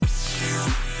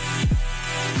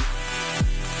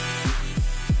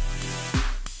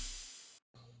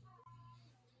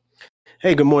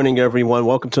Hey, good morning, everyone.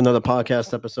 Welcome to another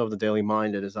podcast episode of the Daily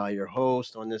Mind. It is I, your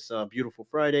host, on this beautiful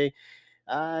Friday,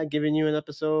 giving you an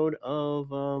episode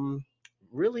of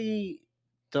really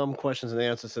dumb questions and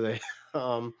answers today.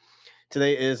 um,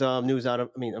 Today is news out of,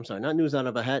 I'm sorry, not news out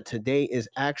of a hat. Today is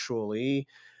actually,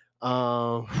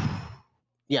 uh,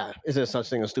 yeah, is there such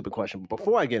thing as a stupid question? But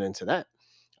before I get into that,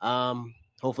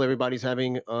 hopefully everybody's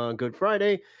having a good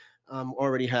Friday. I'm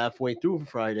already halfway through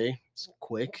Friday. It's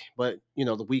quick, but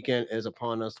the weekend is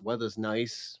upon us. The weather's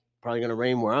nice. Probably gonna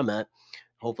rain where I'm at.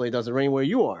 Hopefully it doesn't rain where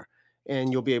you are,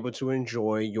 and you'll be able to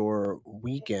enjoy your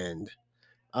weekend.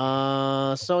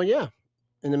 So yeah.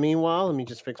 In the meanwhile, let me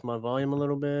just fix my volume a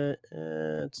little bit.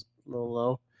 It's a little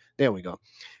low. There we go.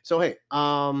 So hey,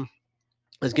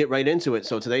 let's get right into it.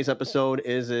 So today's episode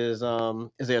is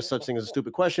there such thing as a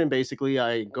stupid question? Basically,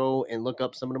 I go and look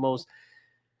up some of the most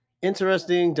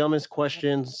interesting, dumbest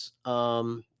questions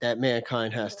that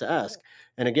mankind has to ask.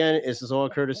 And again, this is all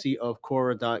courtesy of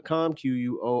Quora.com,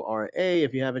 Quora.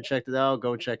 If you haven't checked it out,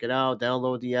 go check it out.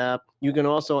 Download the app. You can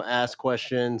also ask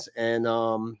questions and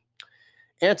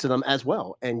answer them as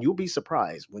well. And you'll be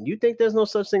surprised. When you think there's no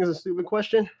such thing as a stupid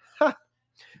question, ha,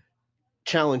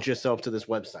 challenge yourself to this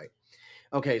website.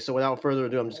 Okay, so without further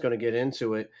ado, I'm just going to get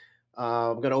into it.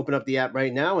 I'm going to open up the app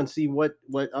right now and see what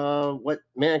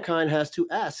mankind has to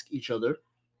ask each other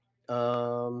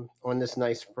on this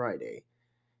nice Friday.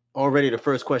 Already, the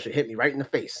first question hit me right in the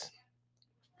face.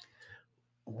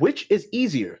 Which is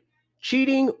easier,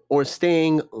 cheating or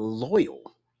staying loyal?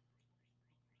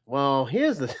 Well,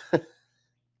 here's the.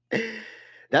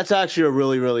 That's actually a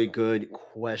really, really good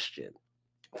question.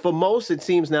 For most, it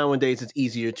seems nowadays it's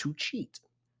easier to cheat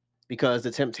because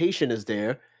the temptation is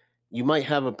there. You might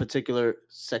have a particular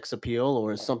sex appeal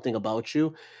or something about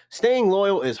you. Staying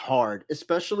loyal is hard,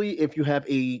 especially if you have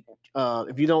a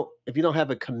if you don't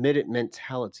have a committed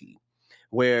mentality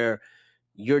where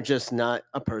you're just not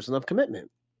a person of commitment.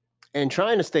 And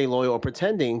trying to stay loyal or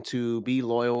pretending to be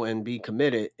loyal and be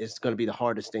committed is going to be the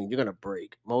hardest thing. You're going to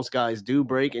break. Most guys do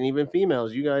break, and even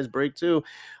females, you guys break too.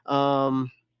 Um,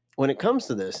 when it comes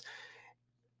to this,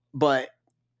 but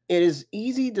it is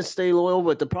easy to stay loyal,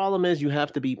 but the problem is you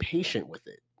have to be patient with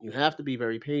it. You have to be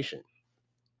very patient.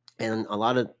 And a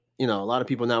lot of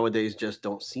people nowadays just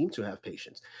don't seem to have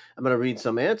patience. I'm going to read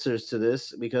some answers to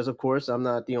this because of course I'm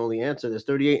not the only answer. There's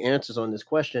 38 answers on this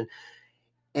question.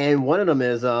 And one of them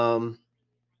is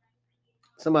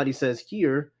somebody says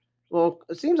here, well,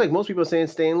 it seems like most people are saying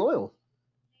staying loyal.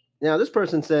 Now, this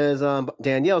person says,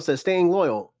 Danielle says, staying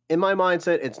loyal. In my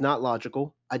mindset, it's not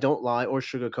logical. I don't lie or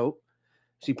sugarcoat.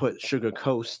 She put sugar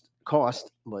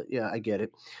cost, but yeah, I get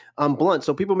it. I'm blunt,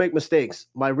 so people make mistakes.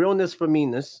 My realness for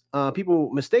meanness. People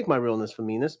mistake my realness for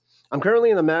meanness. I'm currently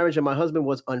in a marriage and my husband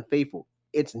was unfaithful.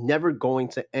 It's never going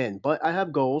to end, but I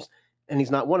have goals and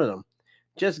he's not one of them.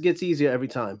 Just gets easier every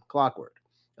time. Clockwork.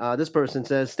 This person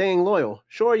says, staying loyal.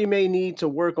 Sure, you may need to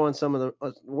work on some on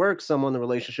the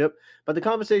relationship, but the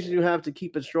conversations you have to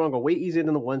keep it strong are way easier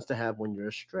than the ones to have when you're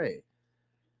astray.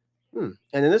 And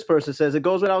then this person says it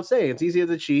goes without saying it's easier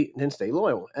to cheat than stay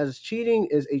loyal, as cheating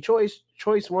is a choice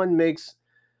one makes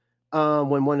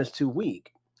when one is too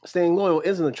weak. Staying loyal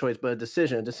isn't a choice, but a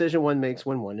decision one makes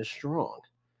when one is strong.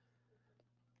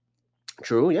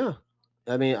 True, yeah.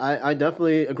 I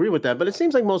definitely agree with that. But it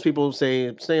seems like most people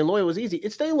say staying loyal is easy.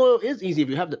 Staying loyal is easy if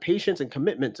you have the patience and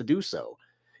commitment to do so.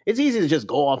 It's easy to just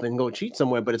go off and go cheat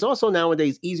somewhere, but it's also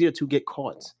nowadays easier to get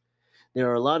caught. There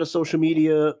are a lot of social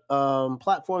media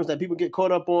platforms that people get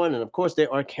caught up on, and of course, there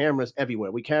are cameras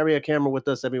everywhere. We carry a camera with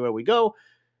us everywhere we go,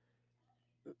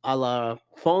 a la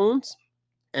phones,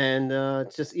 and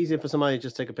it's just easier for somebody to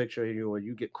just take a picture of you or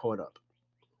you get caught up.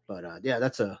 But yeah,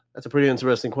 that's a pretty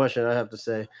interesting question, I have to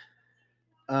say.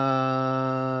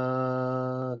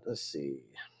 Let's see,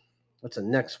 what's the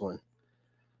next one?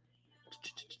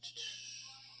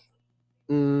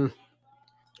 Mm,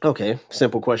 okay,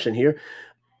 simple question here.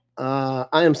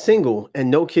 I am single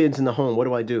and no kids in the home. What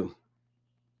do I do?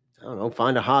 I don't know,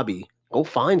 find a hobby. Go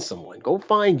find someone. Go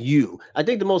find you. I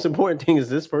think the most important thing is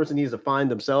this person needs to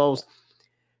find themselves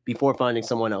before finding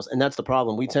someone else. And that's the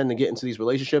problem. We tend to get into these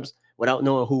relationships without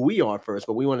knowing who we are first,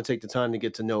 but we want to take the time to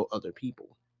get to know other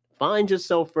people. Find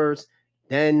yourself first,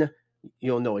 then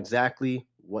you'll know exactly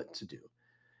what to do.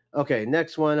 Okay,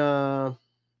 next one.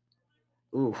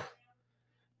 Ooh,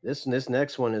 this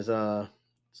next one is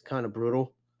it's kind of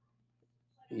brutal.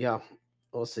 Yeah,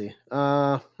 we'll see.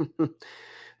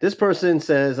 This person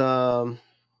says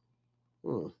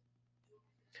hmm,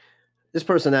 this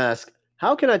person asks,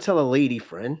 how can I tell a lady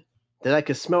friend that I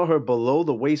can smell her below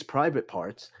the waist private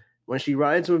parts when she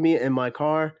rides with me in my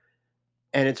car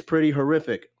and it's pretty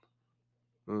horrific?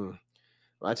 Hmm.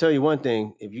 I tell you one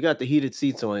thing: if you got the heated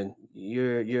seats on,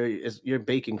 you're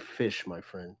baking fish, my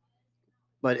friend.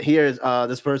 But here's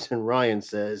this person Ryan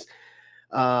says,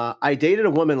 I dated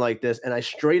a woman like this, and I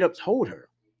straight up told her.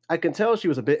 I can tell she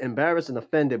was a bit embarrassed and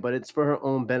offended, but it's for her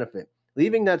own benefit.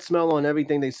 Leaving that smell on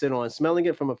everything they sit on, smelling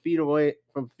it from a few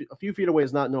feet away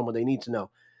is not normal. They need to know.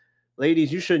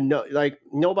 Ladies, you should know. Like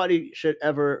nobody should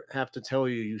ever have to tell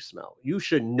you you smell. You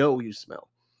should know you smell.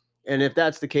 And if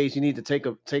that's the case, you need to take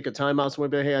a time out somewhere.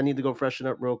 Be like, hey, I need to go freshen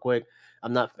up real quick.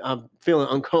 I'm feeling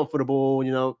uncomfortable.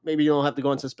 Maybe you don't have to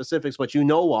go into specifics, but you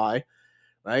know why,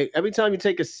 right? Every time you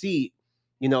take a seat,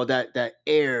 that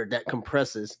air that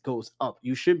compresses goes up.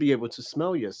 You should be able to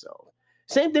smell yourself.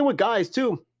 Same thing with guys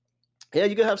too. Yeah,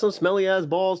 you can have some smelly ass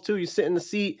balls too. You sit in the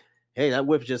seat. Hey,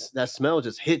 that smell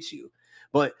just hits you.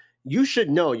 But you should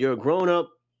know you're a grown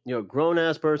up, you're a grown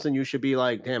ass person. You should be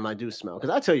like, damn, I do smell. Because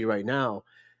I tell you right now,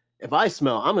 if I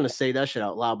smell, I'm gonna say that shit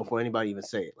out loud before anybody even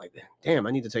say it. Like, damn,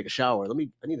 I need to take a shower. I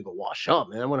need to go wash up,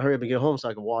 man. I want to hurry up and get home so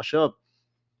I can wash up.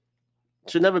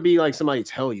 It should never be like somebody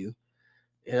tell you.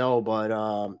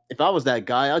 But if I was that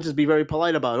guy, I'd just be very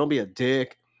polite about it. Don't be a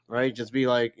dick, right? Just be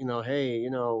like, hey,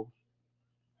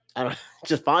 I don't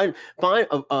just find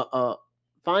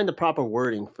find the proper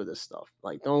wording for this stuff.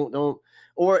 Like, don't,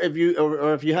 or if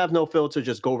you have no filter,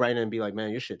 just go right in and be like,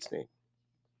 man, your shit stink.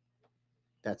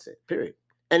 That's it. Period.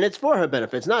 And it's for her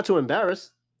benefit. It's not to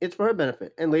embarrass. It's for her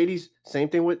benefit. And ladies, same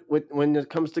thing with when it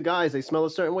comes to guys. They smell a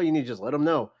certain way. You need to just let them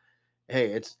know. Hey,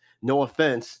 it's no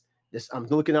offense. I'm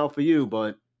looking out for you,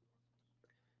 but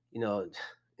you know,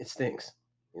 it stinks.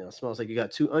 It smells like you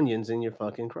got two onions in your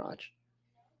fucking crotch.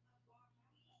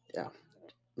 Yeah.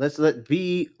 Let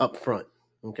be upfront.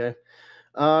 Okay.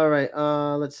 All right.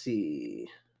 Let's see.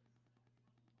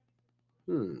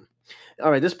 Hmm.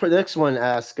 All right. This next one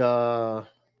asks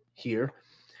here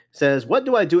says, "What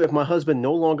do I do if my husband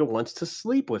no longer wants to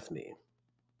sleep with me?"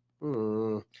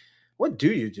 Hmm. What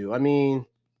do you do? I mean,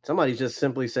 somebody just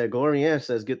simply said, Gloria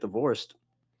says, get divorced.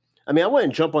 I mean, I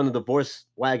wouldn't jump on the divorce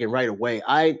wagon right away.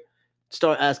 I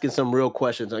start asking some real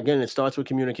questions. Again, it starts with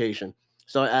communication.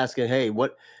 Start asking, hey,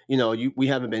 we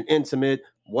haven't been intimate.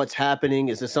 What's happening?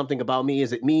 Is this something about me?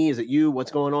 Is it me? Is it you? What's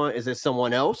going on? Is it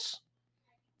someone else?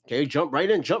 Okay, jump right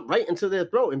into their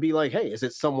throat and be like, hey, is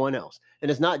it someone else? And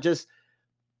it's not just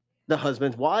the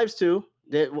husbands, wives too.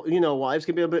 That wives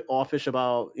can be a bit offish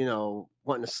about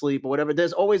wanting to sleep or whatever.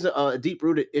 There's always a deep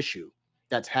rooted issue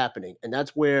that's happening, and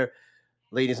that's where,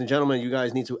 ladies and gentlemen, you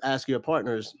guys need to ask your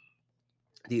partners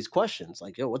these questions,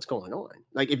 like, yo, what's going on?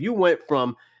 Like, if you went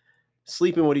from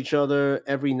sleeping with each other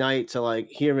every night to like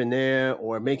here and there,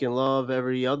 or making love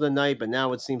every other night, but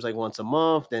now it seems like once a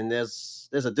month, then there's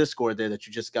a discord there that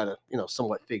you just gotta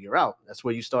somewhat figure out. That's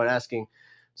where you start asking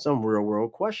some real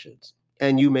world questions,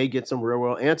 and you may get some real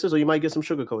world answers, or you might get some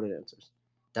sugar coated answers.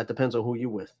 That depends on who you're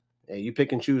with. Hey, you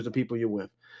pick and choose the people you're with.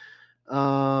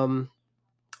 um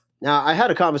Now, I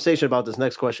had a conversation about this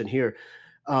next question here.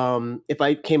 If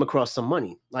I came across some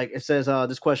money, like it says,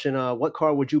 this question, what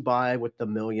car would you buy with the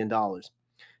 $1 million?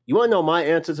 You want to know my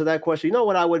answer to that question? You know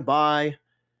what I would buy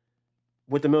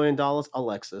with the $1 million? A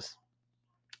Lexus.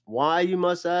 Why, you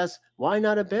must ask? Why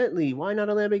not a Bentley? Why not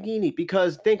a Lamborghini?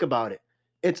 Because think about it.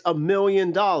 It's $1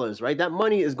 million, right? That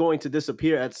money is going to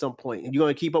disappear at some point. And you're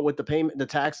going to keep up with the payment, the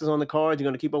taxes on the cars. You're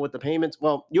going to keep up with the payments.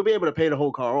 Well, you'll be able to pay the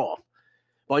whole car off.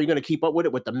 While you're going to keep up with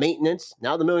it with the maintenance.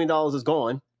 Now the $1 million is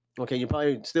gone. Okay, you're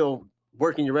probably still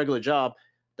working your regular job.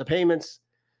 The payments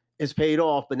is paid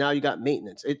off, but now you got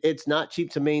maintenance. It's not cheap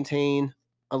to maintain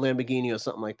a Lamborghini or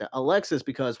something like that. A Lexus,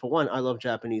 because for one, I love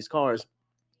Japanese cars,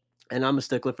 and I'm a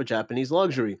stickler for Japanese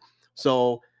luxury.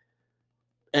 So,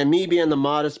 and me being the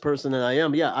modest person that I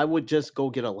am, yeah, I would just go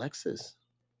get a Lexus.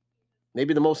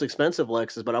 Maybe the most expensive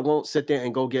Lexus, but I won't sit there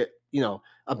and go get,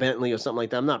 a Bentley or something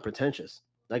like that. I'm not pretentious.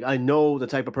 Like, I know the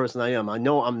type of person I am. I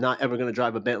know I'm not ever going to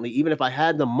drive a Bentley. Even if I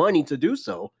had the money to do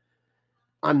so,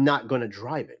 I'm not going to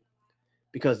drive it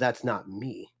because that's not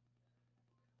me.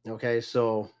 Okay,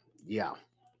 so yeah.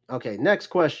 Okay, next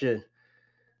question.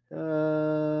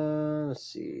 Let's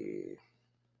see.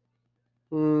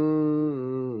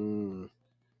 Hmm.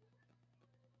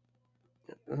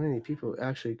 How many people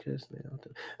actually kiss me?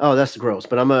 Oh, that's gross.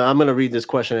 But I'm gonna read this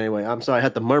question anyway. I'm sorry, I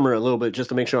had to murmur a little bit just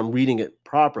to make sure I'm reading it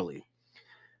properly.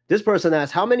 This person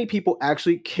asked, how many people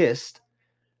actually kissed,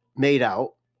 made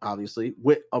out, obviously,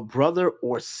 with a brother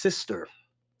or sister?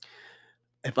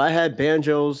 If I had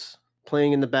banjos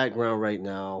playing in the background right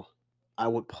now, I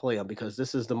would play them because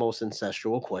this is the most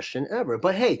ancestral question ever.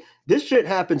 But hey, this shit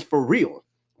happens for real.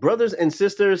 Brothers and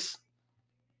sisters,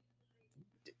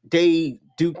 they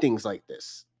do things like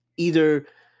this. Either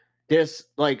there's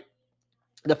like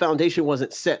the foundation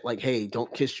wasn't set like, hey,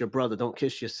 don't kiss your brother, don't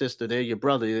kiss your sister, they're your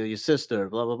brother, they're your sister,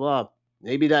 blah blah blah.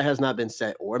 Maybe that has not been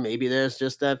set, or maybe there's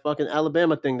just that fucking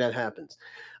Alabama thing that happens.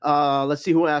 Let's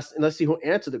see who asked. Let's see who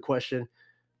answered the question.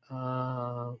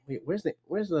 Wait, where's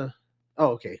the? Oh,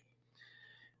 okay.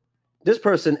 This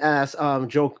person asked,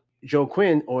 Joe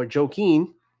Quinn or Joe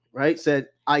Keen, right? Said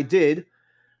I did,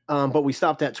 but we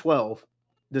stopped at 12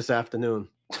 this afternoon.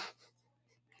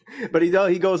 But he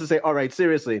goes to say, all right,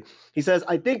 seriously. He says,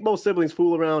 I think most siblings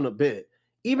fool around a bit.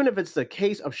 Even if it's the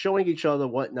case of showing each other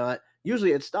whatnot,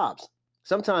 usually it stops.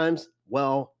 Sometimes,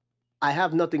 well, I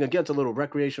have nothing against a little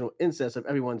recreational incest if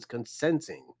everyone's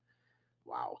consenting.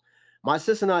 Wow. My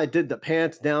sister and I did the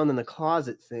pants down in the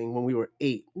closet thing when we were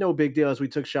 8. No big deal as we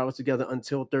took showers together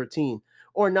until 13.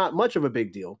 Or not much of a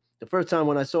big deal. The first time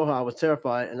when I saw her, I was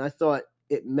terrified and I thought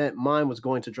it meant mine was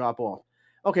going to drop off.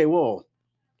 Okay, whoa,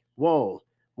 whoa.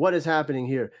 What is happening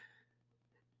here?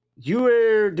 You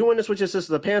were doing this with your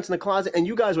sister, the pants in the closet, and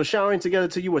you guys were showering together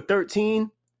till you were 13?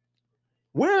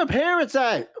 Where are the parents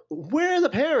at? Where are the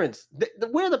parents?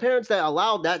 Where are the parents that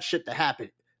allowed that shit to happen?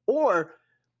 Or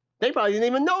they probably didn't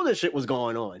even know this shit was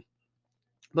going on.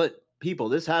 But people,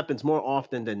 this happens more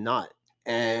often than not.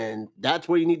 And that's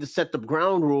where you need to set the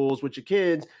ground rules with your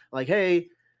kids. Like, hey,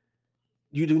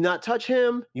 you do not touch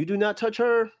him. You do not touch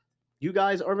her. You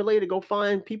guys are related. Go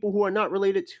find people who are not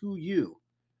related to you.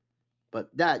 But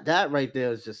that right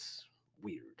there is just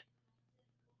weird.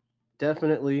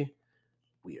 Definitely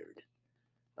weird.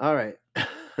 All right.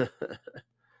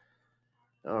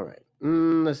 All right.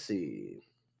 Let's see.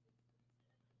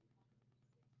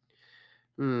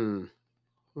 Hmm.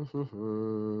 Let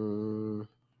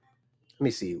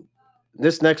me see.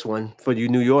 This next one for you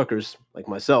New Yorkers like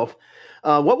myself.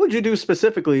 What would you do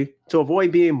specifically to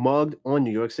avoid being mugged on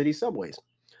New York City subways?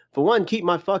 For one, keep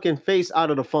my fucking face out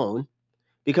of the phone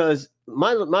because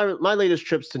my latest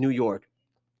trips to New York,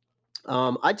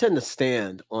 I tend to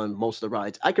stand on most of the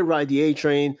rides. I could ride the A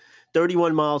train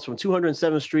 31 miles from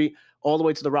 207th Street all the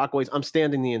way to the Rockaways. I'm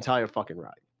standing the entire fucking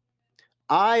ride.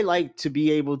 I like to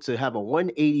be able to have a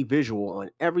 180 visual on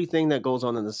everything that goes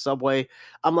on in the subway.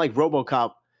 I'm like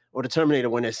RoboCop or the Terminator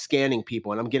when they're scanning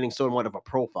people and I'm getting somewhat of a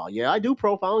profile. Yeah, I do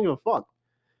profile. I don't give a fuck.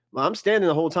 But I'm standing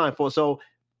the whole time for. So,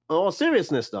 in all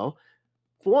seriousness though,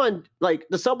 for one, like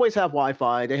the subways have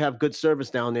Wi-Fi, they have good service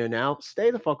down there now.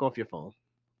 Stay the fuck off your phone.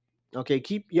 Okay,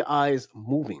 keep your eyes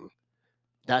moving.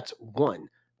 That's one.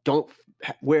 Don't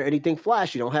wear anything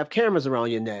flashy. Don't have cameras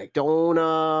around your neck.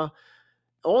 Don't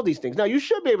all these things. Now you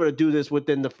should be able to do this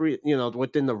within the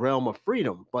within the realm of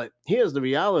freedom. But here's the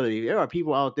reality: there are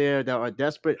people out there that are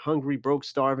desperate, hungry, broke,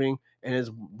 starving, and is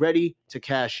ready to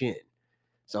cash in.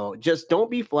 So just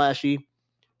don't be flashy.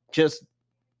 Just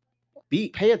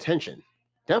pay attention.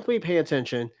 Definitely pay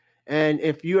attention. And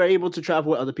if you are able to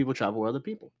travel with other people, travel with other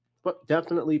people. But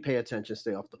definitely pay attention.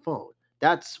 Stay off the phone.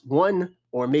 That's one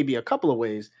or maybe a couple of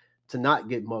ways to not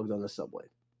get mugged on the subway.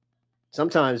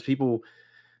 Sometimes people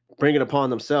bring it upon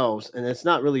themselves. And it's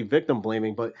not really victim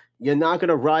blaming, but you're not going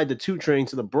to ride the 2 train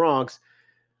to the Bronx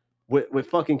with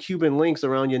fucking Cuban links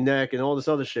around your neck and all this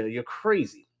other shit. You're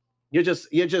crazy. You might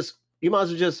as well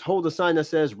just hold a sign that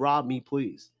says, rob me,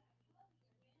 please.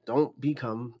 Don't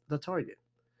become the target.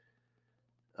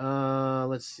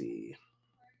 Let's see.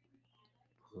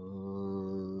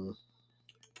 Um,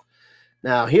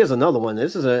 Now, here's another one.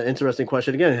 This is an interesting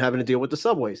question again, having to deal with the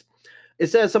subways. It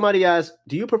says somebody asked,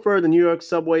 do you prefer the New York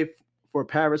subway for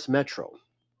Paris Metro?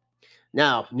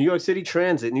 Now, New York City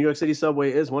Transit, New York City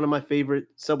subway is one of my favorite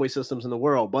subway systems in the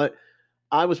world, but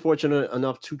I was fortunate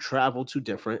enough to travel to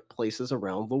different places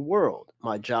around the world.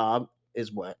 My job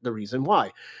is what the reason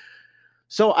why.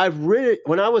 So I've ridden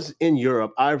when I was in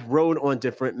Europe, I've rode on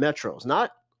different metros.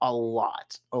 Not a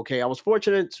lot. Okay. I was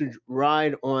fortunate to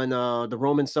ride on the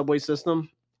Roman subway system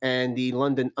and the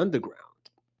London Underground.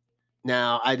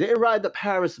 Now, I didn't ride the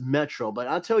Paris Metro, but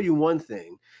I'll tell you one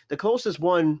thing. The closest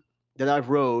one that I've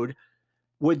rode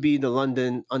would be the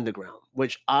London Underground,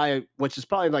 which is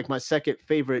probably like my second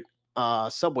favorite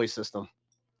subway system.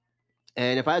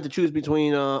 And if I had to choose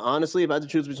between, honestly, if I had to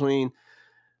choose between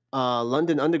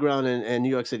London Underground and New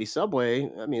York City subway,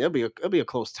 I mean, it'll be a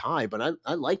close tie. But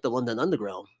I like the London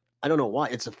Underground. I don't know why.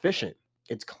 It's efficient.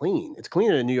 It's clean. It's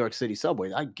cleaner than New York City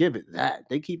subway. I give it that.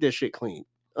 They keep their shit clean.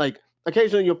 Like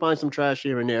occasionally you'll find some trash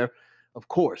here and there, of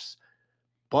course,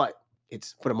 but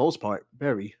it's for the most part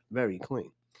very very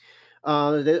clean.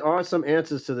 There are some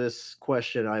answers to this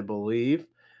question, I believe.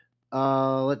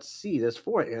 Let's see. There's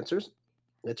 4 answers.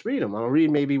 Let's read them. I'll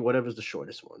read maybe whatever's the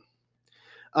shortest one.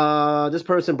 This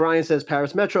person, Brian, says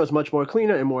Paris Metro is much more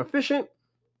cleaner and more efficient.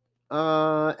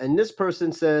 And this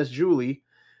person says, Julie,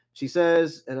 She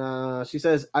says,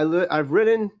 I've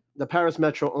ridden the Paris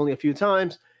Metro only a few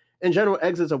times. In general,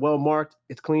 exits are well marked.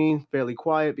 It's clean, fairly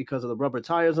quiet because of the rubber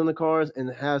tires on the cars, and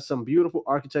it has some beautiful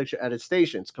architecture at its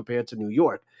stations compared to New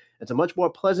York. It's a much more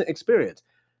pleasant experience.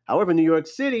 However, New York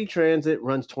City Transit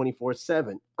runs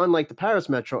 24/7, unlike the Paris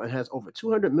Metro, and has over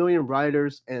 200 million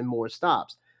riders and more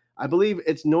stops. I believe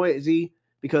it's noisy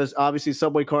because obviously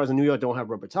subway cars in New York don't have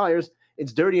rubber tires.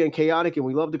 It's dirty and chaotic, and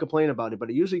we love to complain about it, but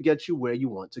it usually gets you where you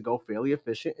want to go fairly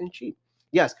efficient and cheap.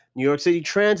 Yes, New York City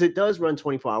Transit does run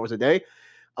 24 hours a day.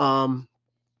 Um,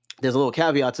 there's a little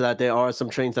caveat to that. There are some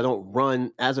trains that don't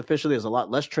run as efficiently. There's a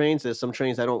lot less trains. There's some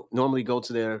trains that don't normally go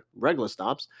to their regular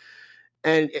stops,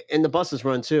 and the buses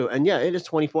run too. And yeah, it is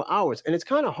 24 hours, and it's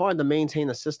kind of hard to maintain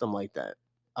a system like that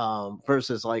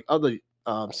versus like other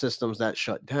systems that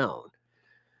shut down.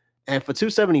 And for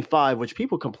 275, which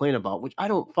people complain about, which I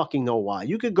don't fucking know why.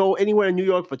 You could go anywhere in New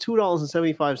York for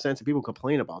 $2.75 and people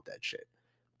complain about that shit.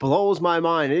 Blows my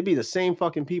mind. It'd be the same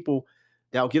fucking people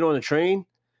that'll get on a train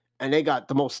and they got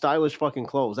the most stylish fucking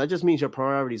clothes. That just means your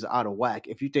priorities are out of whack.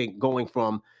 If you think going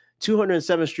from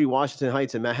 207th Street, Washington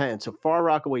Heights in Manhattan to Far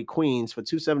Rockaway, Queens for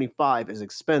 275 is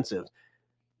expensive,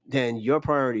 then your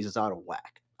priorities is out of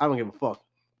whack. I don't give a fuck.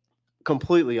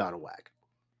 Completely out of whack.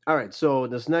 All right, so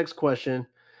this next question,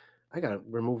 I gotta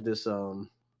remove this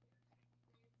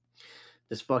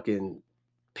fucking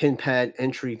pin pad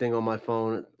entry thing on my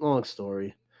phone. Long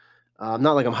story.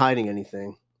 Not like I'm hiding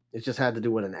anything. It just had to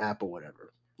do with an app or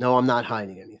whatever. No, I'm not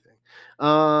hiding anything.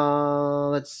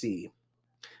 Let's see.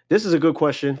 This is a good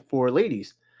question for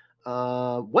ladies.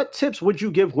 What tips would you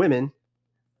give women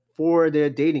for their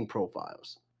dating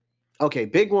profiles? Okay,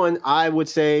 big one. I would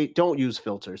say don't use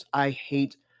filters. I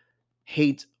hate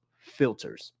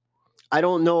filters. I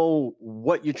don't know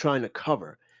what you're trying to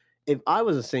cover. If I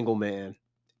was a single man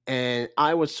and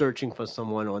I was searching for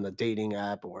someone on a dating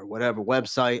app or whatever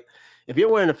website, if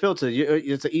you're wearing a filter,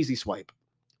 it's an easy swipe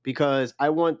because I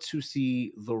want to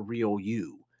see the real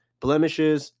you,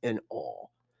 blemishes and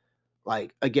all.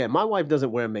 Like again, my wife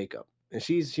doesn't wear makeup, and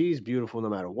she's beautiful no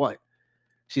matter what.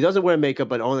 She doesn't wear makeup,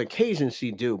 but on occasion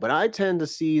she do. But I tend to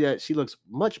see that she looks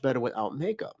much better without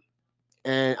makeup.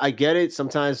 And I get it.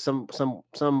 Sometimes some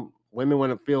women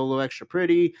want to feel a little extra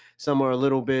pretty. Some are a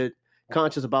little bit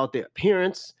conscious about their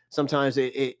appearance. Sometimes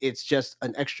it's just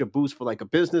an extra boost for like a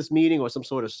business meeting or some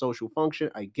sort of social function.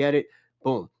 I get it.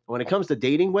 Boom. When it comes to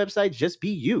dating websites, just be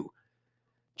you.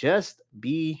 Just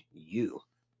be you.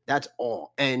 That's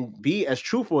all. And be as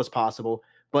truthful as possible,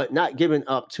 but not giving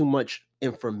up too much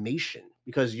information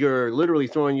because you're literally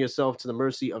throwing yourself to the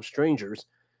mercy of strangers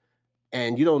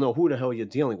and you don't know who the hell you're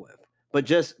dealing with. But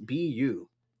just be you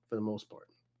for the most part.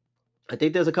 I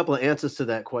think there's a couple of answers to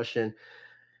that question.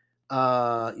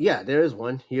 Yeah, there is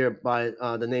one here by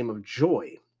the name of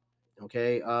Joy.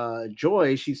 Okay,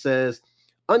 Joy, she says,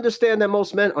 understand that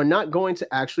most men are not going to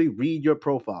actually read your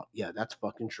profile. Yeah, that's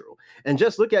fucking true. And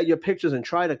just look at your pictures and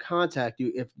try to contact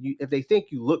you if they think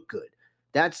you look good.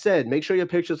 That said, make sure your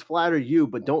pictures flatter you,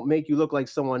 but don't make you look like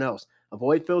someone else.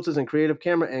 Avoid filters and creative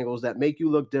camera angles that make you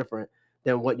look different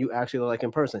than what you actually look like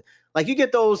in person. Like you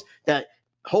get those that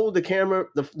hold the camera,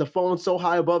 the phone so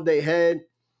high above their head,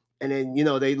 and then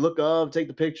they look up, take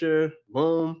the picture,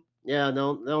 boom. Yeah,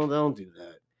 don't do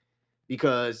that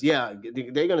because yeah,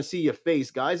 they're gonna see your face.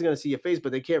 Guys are gonna see your face,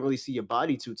 but they can't really see your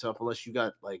body too tough unless you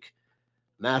got like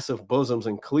massive bosoms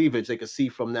and cleavage they can see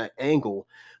from that angle.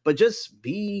 But just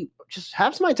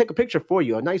have somebody take a picture for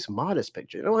you, a nice modest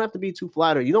picture. It don't have to be too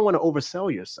flattering. You don't want to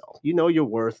oversell yourself. You know your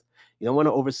worth. You don't want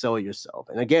to oversell yourself.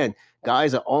 And again,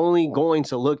 guys are only going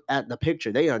to look at the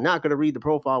picture. They are not going to read the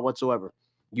profile whatsoever.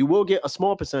 You will get a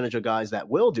small percentage of guys that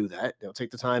will do that. They'll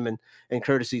take the time and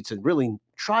courtesy to really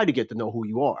try to get to know who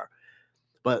you are.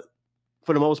 But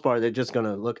for the most part, they're just going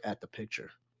to look at the picture.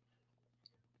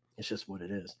 It's just what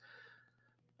it is.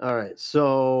 All right,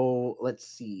 so let's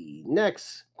see.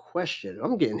 Next question.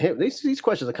 I'm getting hit. These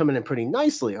questions are coming in pretty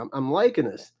nicely. I'm liking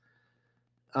this.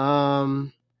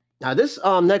 Now this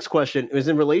next question is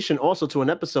in relation also to an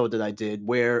episode that I did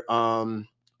where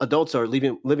adults are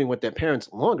living with their parents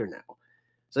longer now.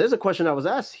 So there's a question I was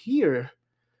asked here.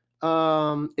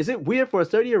 Is it weird for a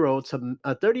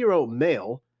 30-year-old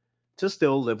male to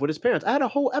still live with his parents? I had a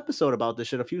whole episode about this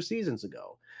shit a few seasons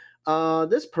ago.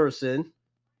 This person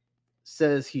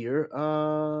says here,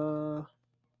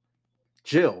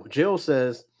 Jill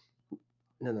says,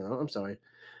 no, I'm sorry.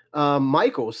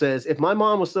 Michael says, if my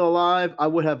mom was still alive, I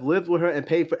would have lived with her and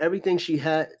paid for everything she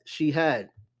had. She had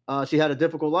a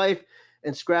difficult life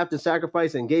and scrapped and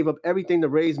sacrificed and gave up everything to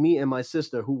raise me and my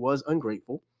sister, who was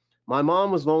ungrateful. My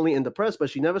mom was lonely and depressed, but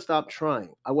she never stopped trying.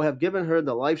 I would have given her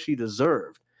the life she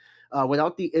deserved.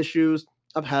 without the issues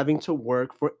of having to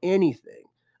work for anything.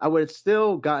 I would have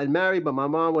still gotten married, but my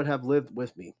mom would have lived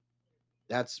with me.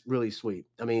 That's really sweet.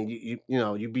 I mean,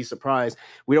 you'd be surprised.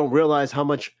 We don't realize how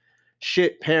much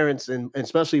shit parents and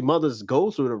especially mothers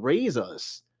go through to raise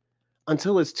us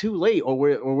until it's too late or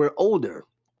we're older.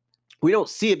 We don't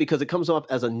see it because it comes off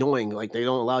as annoying. Like they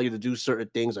don't allow you to do certain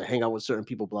things or hang out with certain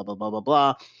people, blah blah blah blah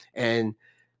blah, and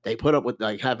they put up with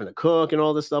like having to cook and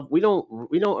all this stuff. We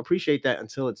don't appreciate that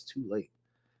until it's too late,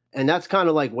 and that's kind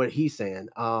of like what he's saying.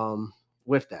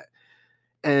 With that,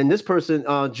 and this person,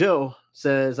 Jill,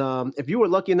 says, if you were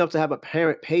lucky enough to have a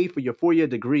parent pay for your 4 year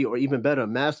degree, or even better,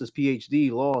 master's,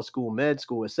 PhD, law school, med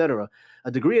school, etc.,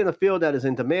 a degree in a field that is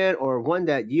in demand or one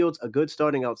that yields a good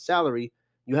starting out salary,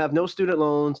 you have no student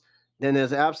loans, then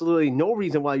there's absolutely no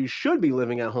reason why you should be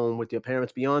living at home with your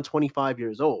parents beyond 25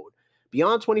 years old.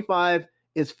 Beyond 25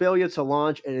 is failure to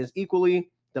launch and is equally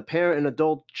the parent and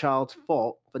adult child's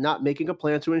fault for not making a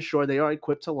plan to ensure they are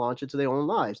equipped to launch into their own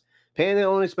lives, paying their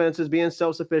own expenses, being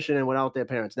self-sufficient and without their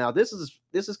parents. Now, this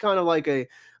is kind of like a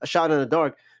shot in the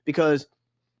dark because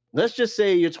let's just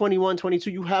say you're 21,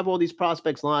 22, you have all these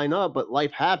prospects lined up, but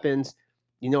life happens.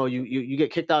 You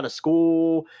get kicked out of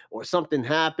school or something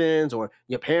happens or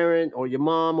your parent or your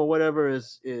mom or whatever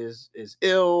is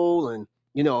ill, and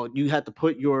you had to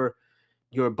put your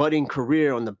budding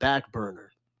career on the back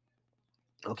burner.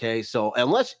 Okay, so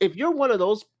unless if you're one of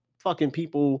those fucking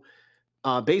people,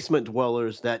 basement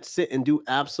dwellers that sit and do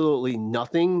absolutely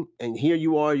nothing, and here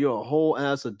you are, you're a whole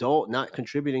ass adult, not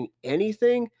contributing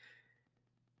anything.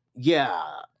 Yeah,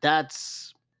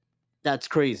 that's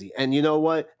crazy. And you know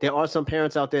what? There are some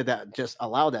parents out there that just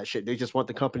allow that shit. They just want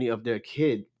the company of their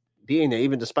kid being there,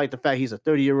 even despite the fact he's a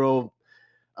 30-year-old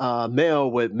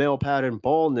male with male pattern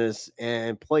baldness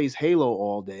and plays Halo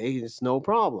all day. It's no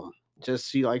problem.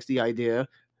 Just she likes the idea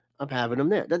of having him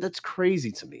there. That's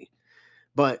crazy to me.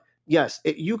 But yes,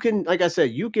 you can, like I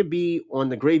said, you could be on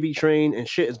the gravy train and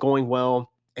shit is going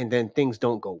well, and then things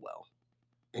don't go well,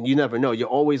 and you never know. You're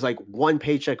always like one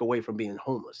paycheck away from being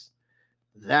homeless.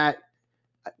 That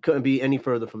couldn't be any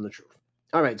further from the truth.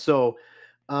 All right, so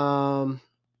um,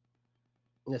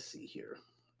 let's see here.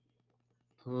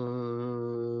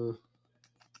 Hmm,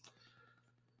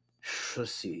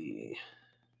 let's see.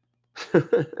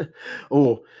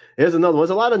 Oh, here's another one.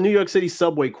 There's a lot of New York City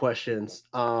subway questions.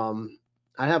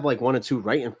 I have like one or two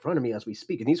right in front of me as we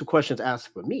speak, and these are questions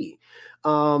asked for me.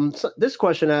 So this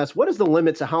question asks, "What is the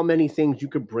limit to how many things you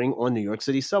could bring on New York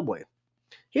City subway?"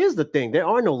 Here's the thing: there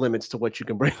are no limits to what you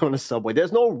can bring on a subway.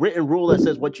 There's no written rule that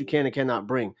says what you can and cannot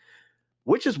bring,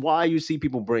 which is why you see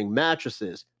people bring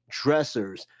mattresses,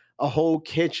 dressers, a whole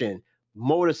kitchen,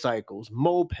 motorcycles,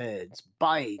 mopeds,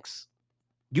 bikes,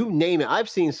 you name it. I've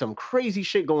seen some crazy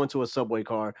shit go into a subway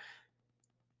car,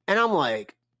 and I'm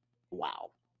like, wow.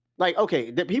 Like,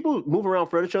 okay, that people move around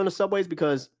furniture on the subways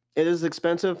because it is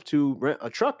expensive to rent a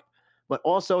truck, but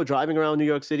also driving around New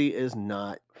York City is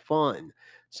not fun.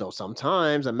 So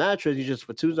sometimes a mattress, you just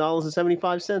for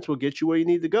 $2.75 will get you where you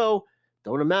need to go.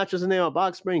 Throw the mattress in there, a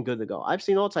box spring, good to go. I've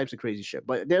seen all types of crazy shit,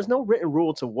 but there's no written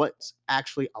rule to what's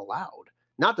actually allowed.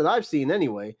 Not that I've seen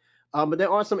anyway. But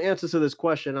there are some answers to this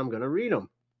question. I'm gonna read them,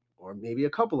 or maybe a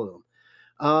couple of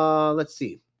them. Let's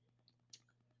see.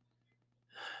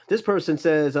 This person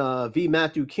says, V.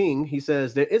 Matthew King, he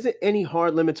says, there isn't any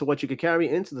hard limit to what you could carry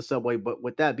into the subway. But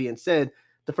with that being said,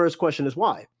 the first question is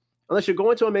why? Unless you're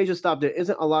going to a major stop, there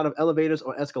isn't a lot of elevators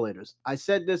or escalators. I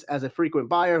said this as a frequent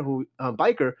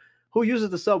biker who uses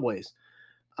the subways.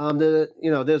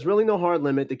 There's really no hard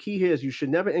limit. The key here is you should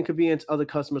never inconvenience other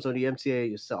customers or the MTA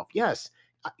yourself. Yes.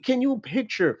 Can you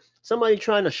picture somebody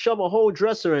trying to shove a whole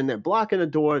dresser in there, blocking the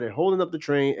door, they're holding up the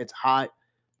train, it's hot,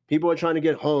 people are trying to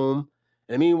get home,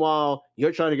 and meanwhile,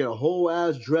 you're trying to get a whole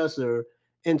ass dresser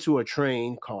into a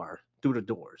train car through the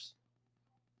doors.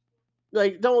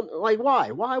 Like, don't like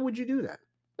why? Why would you do that?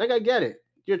 Like, I get it.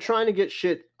 You're trying to get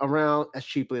shit around as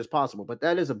cheaply as possible, but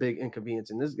that is a big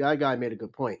inconvenience. And this guy made a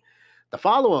good point. The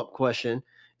follow-up question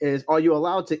is, are you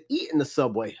allowed to eat in the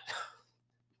subway?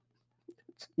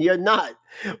 You're not,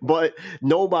 but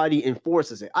nobody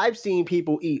enforces it. I've seen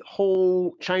people eat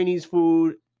whole Chinese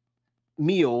food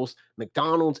meals,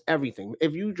 McDonald's, everything.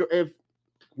 If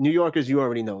New Yorkers, you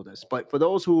already know this, but for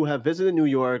those who have visited New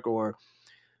York or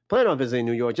plan on visiting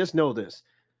New York, just know this: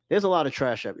 there's a lot of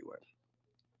trash everywhere,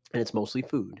 and it's mostly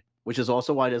food, which is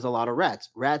also why there's a lot of rats.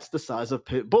 Rats the size of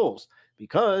pit bulls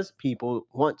because people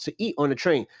want to eat on the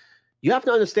train. You have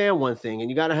to understand one thing, and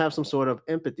you got to have some sort of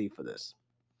empathy for this: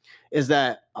 is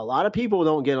that a lot of people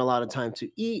don't get a lot of time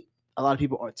to eat. A lot of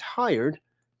people are tired,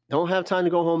 don't have time to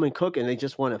go home and cook, and they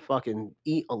just want to fucking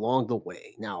eat along the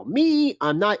way. Now, me,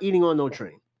 I'm not eating on no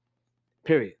train.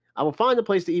 Period. I will find a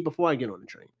place to eat before I get on the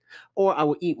train, or I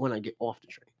will eat when I get off the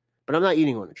train. But I'm not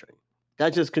eating on the train.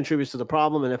 That just contributes to the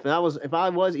problem. And if I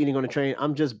was eating on the train,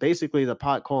 I'm just basically the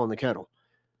pot calling the kettle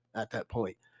at that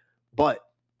point. But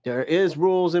there is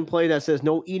rules in play that says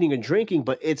no eating and drinking,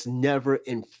 but it's never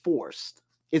enforced.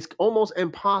 It's almost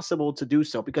impossible to do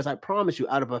so because I promise you,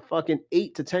 out of a fucking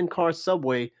 8 to 10 car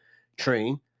subway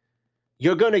train,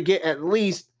 you're gonna get at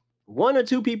least one or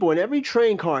two people in every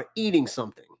train car eating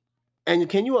something. And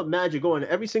can you imagine going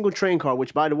to every single train car,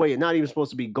 which by the way, you're not even supposed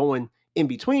to be going in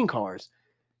between cars,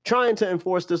 trying to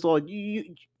enforce this law?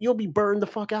 You'll be burned the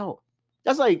fuck out.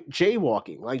 That's like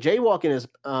jaywalking. Like jaywalking is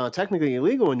technically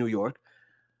illegal in New York,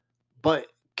 but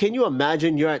can you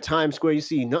imagine you're at Times Square, you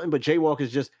see nothing but jaywalkers,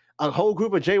 just a whole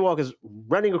group of jaywalkers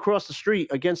running across the street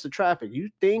against the traffic? You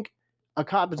think a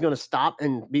cop is going to stop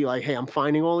and be like, hey, I'm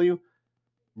finding all of you?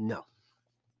 No.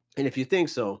 And if you think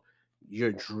so,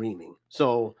 you're dreaming.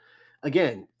 So,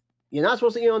 again, you're not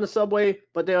supposed to eat on the subway,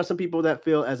 but there are some people that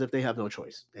feel as if they have no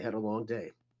choice. They had a long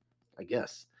day, I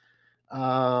guess.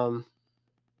 Um,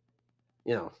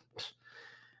 you know,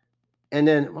 and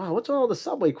then, wow, what's all the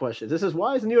subway questions? This is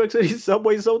why is New York City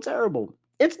subway so terrible?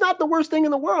 It's not the worst thing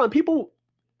in the world. And people,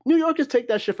 New Yorkers take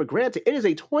that shit for granted. It is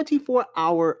a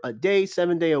 24-hour a day,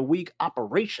 7 day a week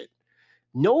operation.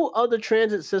 No other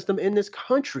transit system in this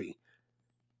country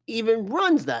even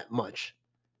runs that much.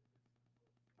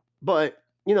 But,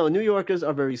 New Yorkers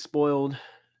are very spoiled.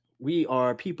 We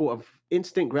are people of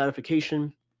instant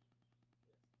gratification.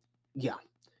 Yeah.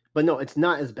 But no, it's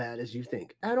not as bad as you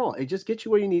think at all. It just gets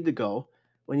you where you need to go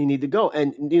when you need to go.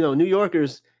 And, New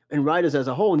Yorkers and riders as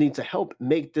a whole need to help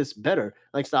make this better.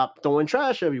 Like, stop throwing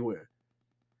trash everywhere.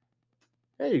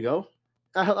 There you go.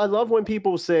 I love when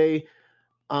people say,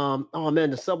 oh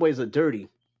man, the subways are dirty.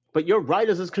 But your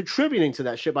riders is contributing to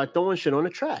that shit by throwing shit on the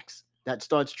tracks. That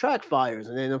starts track fires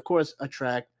and then, of course,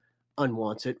 attract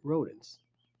unwanted rodents.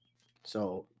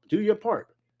 So do your part.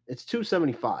 It's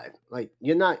 $2.75. Like,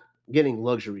 you're not getting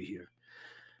luxury here.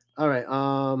 All right.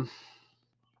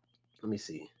 Let me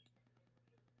see.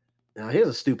 Now here's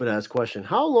a stupid ass question.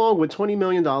 How long would $20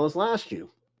 million last you?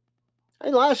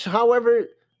 It lasts however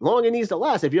long it needs to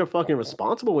last if you're fucking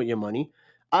responsible with your money.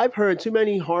 I've heard too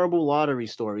many horrible lottery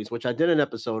stories, which I did an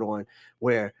episode on,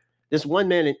 where this one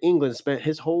man in England spent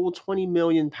his whole 20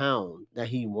 million pound that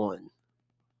he won.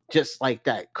 Just like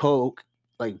that. Coke,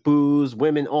 like booze,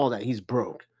 women, all that. He's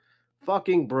broke.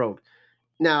 Fucking broke.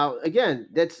 Now, again,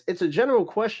 it's a general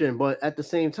question, but at the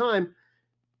same time,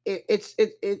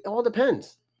 it all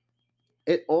depends.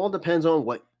 It all depends on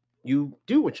what you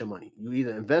do with your money. You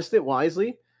either invest it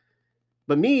wisely,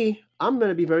 but me, I'm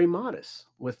gonna be very modest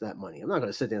with that money. I'm not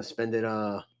gonna sit there and spend it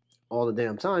all the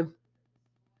damn time.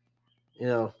 You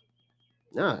know,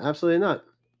 no, absolutely not.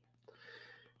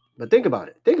 But think about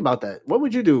it. Think about that. What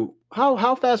would you do?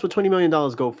 How fast would $20 million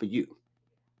go for you?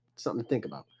 Something to think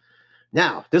about.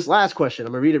 Now, this last question,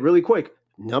 I'm gonna read it really quick.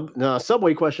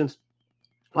 Subway questions.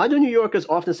 Why do New Yorkers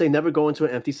often say never go into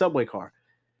an empty subway car?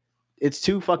 It's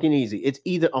too fucking easy. It's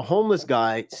either a homeless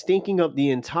guy stinking up the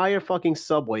entire fucking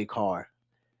subway car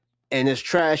and there's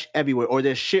trash everywhere, or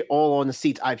there's shit all on the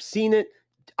seats. I've seen it.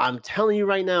 I'm telling you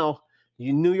right now,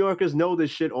 you New Yorkers know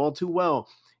this shit all too well.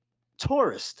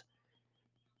 Tourist,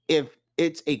 if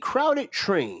it's a crowded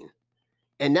train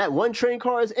and that one train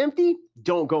car is empty,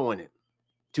 don't go in it.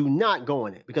 Do not go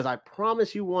in it, because I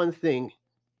promise you one thing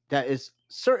that is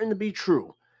certain to be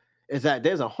true is that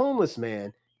there's a homeless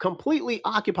man completely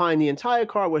occupying the entire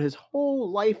car with his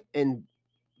whole life and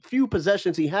few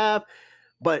possessions he have,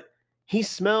 but he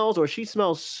smells or she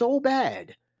smells so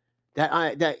bad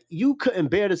that you couldn't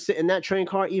bear to sit in that train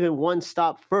car even one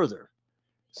stop further.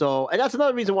 So, and that's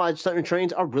another reason why certain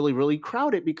trains are really, really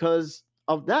crowded, because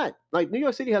of that. Like, New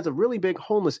York City has a really big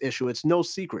homeless issue. It's no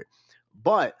secret.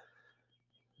 But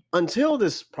until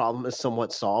this problem is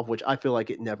somewhat solved, which I feel like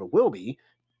it never will be,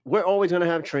 we're always going to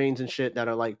have trains and shit that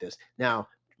are like this. Now,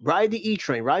 ride the E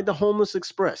train, ride the Homeless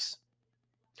Express.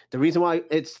 The reason why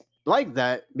it's like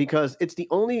that, because it's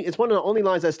one of the only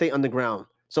lines that stay underground.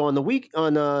 So on the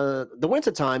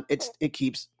winter time, it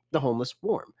keeps the homeless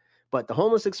warm. But the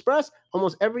Homeless Express,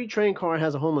 almost every train car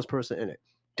has a homeless person in it.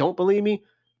 Don't believe me?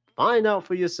 Find out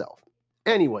for yourself.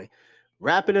 Anyway,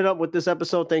 wrapping it up with this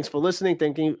episode. Thanks for listening.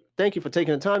 Thank you for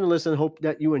taking the time to listen. Hope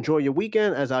that you enjoy your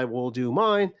weekend, as I will do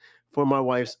mine for my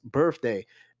wife's birthday.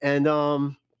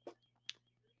 And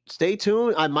stay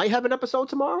tuned. I might have an episode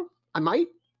tomorrow. I might.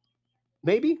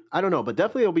 Maybe. I don't know, but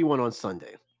definitely it'll be one on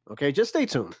Sunday. Okay, just stay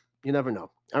tuned. You never know.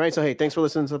 All right, so hey, thanks for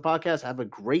listening to the podcast. Have a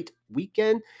great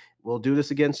weekend. We'll do this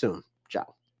again soon.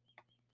 Ciao.